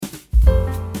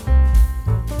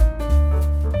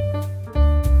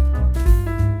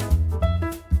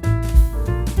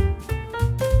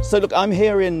So look, I'm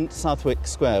here in Southwick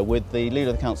Square with the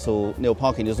leader of the council, Neil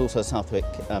Parkin, who's also a Southwick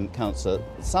councillor.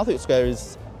 Southwick Square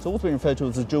it's always been referred to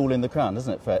as a jewel in the crown,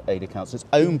 isn't it, for Adur Council? It's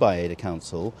owned by Adur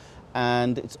Council,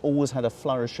 and it's always had a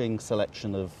flourishing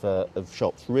selection of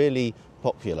shops, really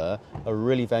popular, a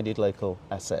really valued local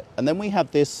asset. And then we have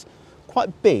this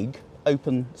quite big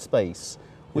open space,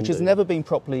 which Indeed. has never been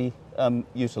properly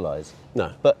utilised.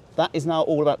 No. But that is now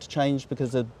all about to change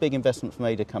because there's a big investment from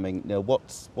Adur coming. You know,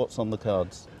 what's on the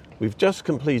cards? We've just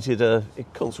completed a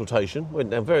consultation, went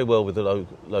down very well with the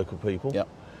local people. Yep.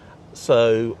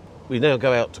 So we now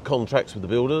go out to contracts with the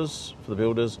builders,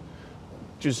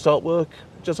 due to start work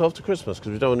just after Christmas,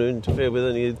 because we don't want to interfere with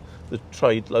any of the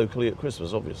trade locally at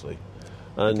Christmas, obviously.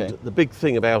 And Okay. the big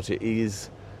thing about it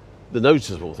is, the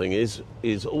noticeable thing is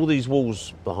all these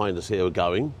walls behind us here are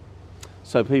going,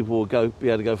 so people will be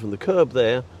able to go from the curb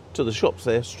there to the shops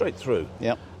there straight through.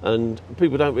 Yep. And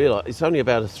people don't realise it's only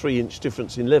about a 3-inch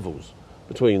difference in levels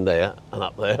between there and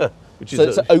up there, which So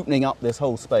is it's opening up this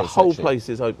whole space. the whole actually. place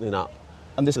is opening up.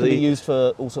 And this can be used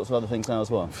for all sorts of other things now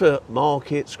as well. For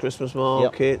markets, Christmas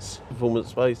markets, performance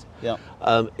space. Yeah.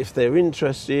 If they're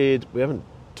interested, we haven't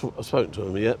spoken to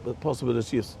them yet, but the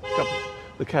possibility of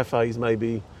the cafes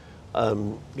maybe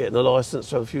getting a licence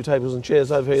to have a few tables and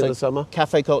chairs over here in the summer.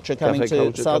 Cafe culture coming Cafe to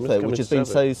culture Southwick, coming which to has been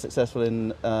Southwick. so successful in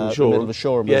the Shoreham. middle of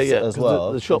Shoreham as 'cause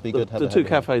well. The shop, It'd be good to have the it two over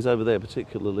here. cafes over there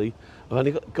particularly, have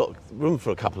only got room for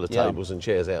a couple of Yeah. tables and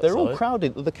chairs outside. They're all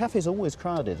crowded. The cafe's always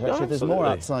crowded. Actually, there's more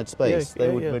absolutely. outside space Yeah,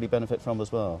 they would yeah. really benefit from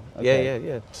as well.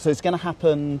 Yeah. So it's going to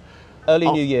happen early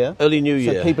New Year. Early New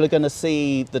Year. So people are going to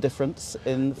see the difference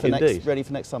Indeed. ready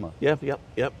for next summer. Yep.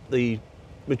 The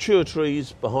mature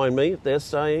trees behind me, they're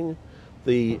staying.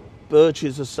 The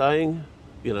birches are staying.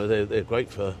 You know, they're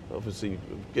great for obviously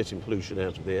getting pollution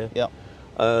out of the air. Yeah.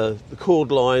 The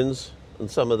cord lines and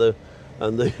some of the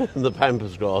the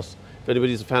pampas grass. If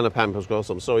anybody's a fan of pampas grass,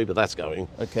 I'm sorry, but that's going.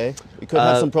 Okay. We could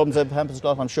have some problems over Pampas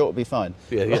Glass. I'm sure it'll be fine.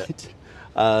 Yeah.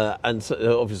 Right. And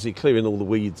so, obviously clearing all the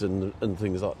weeds and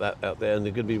things like that out there, and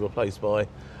they're going to be replaced by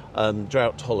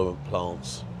drought-tolerant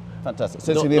plants. Fantastic.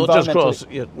 So Not, it's not just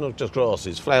environmentally not just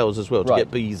grasses, flowers as well, to Right.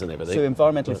 get bees and everything. So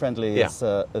environmentally friendly Yeah.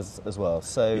 as well.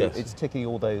 So Yes. it's ticking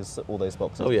all those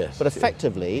boxes. Oh, yes. But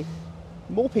effectively,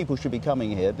 more people should be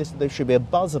coming here. There should be a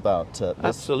buzz about this,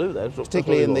 Absolutely,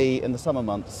 particularly in the summer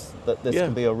months. That this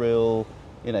can be a real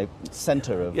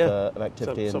centre of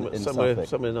activity in Southwick.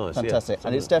 Somewhere nice. Fantastic, Yeah.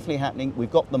 and it's definitely happening. We've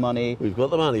got the money. We've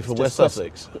got the money from West Just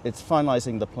Sussex. It's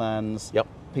finalising the plans. Yep.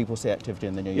 People see activity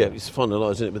in the new Yeah, year. it's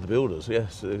finalising it with the builders.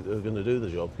 Yes, they're going to do the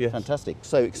job. Yes. Fantastic.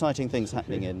 So exciting things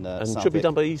happening in And Southwick. should be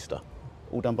done by Easter,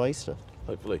 All done by Easter.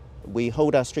 hopefully. We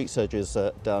hold our street surgeons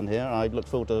down here. I look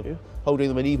forward to holding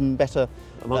them in even better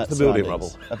Amongst the building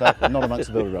surroundings. rubble. Not amongst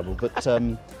the building rubble. But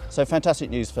so fantastic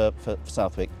news for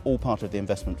Southwick, all part of the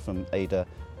investment from Adur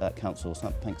Council.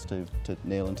 So thanks to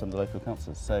Neil and some of the local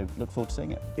councillors. So look forward to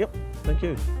seeing it. Yep, thank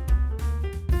you.